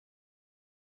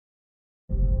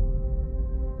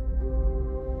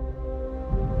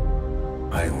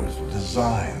I was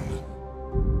designed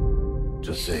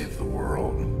to save the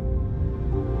world.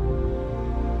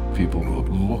 People will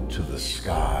look to the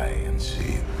sky and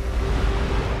see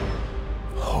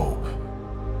hope.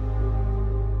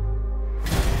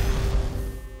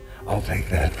 I'll take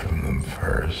that from them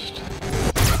first.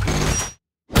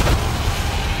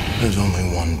 There's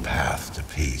only one path to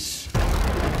peace.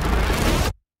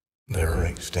 Their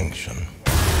extinction.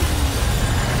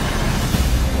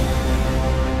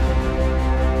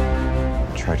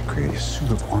 I tried to create a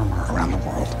suit of armor around the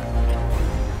world,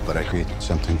 but I created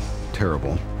something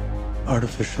terrible.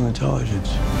 Artificial intelligence.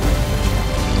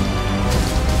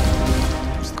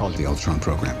 It's called the Ultrón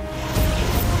program.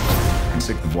 I'm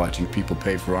sick of watching people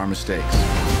pay for our mistakes.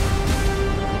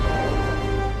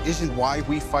 Isn't why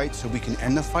we fight so we can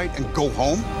end the fight and go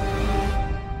home?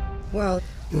 Well,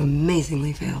 you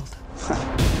amazingly failed.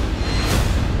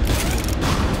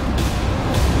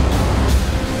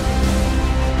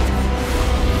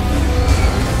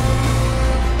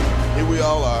 Here we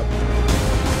all are,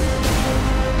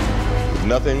 with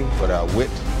nothing but our wit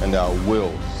and our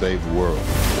will to save the world.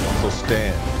 So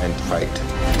stand and fight.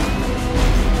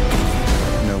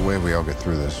 No way we all get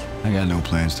through this. I got no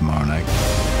plans tomorrow night.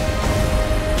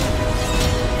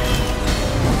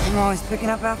 I'm always picking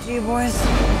up after you boys.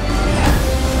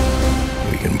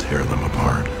 We can tear them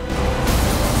apart.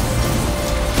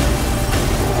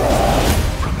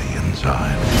 From the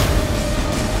inside.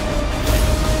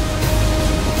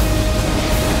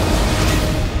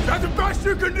 That's the best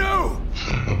you can do!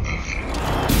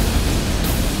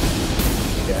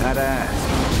 You had to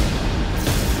ask.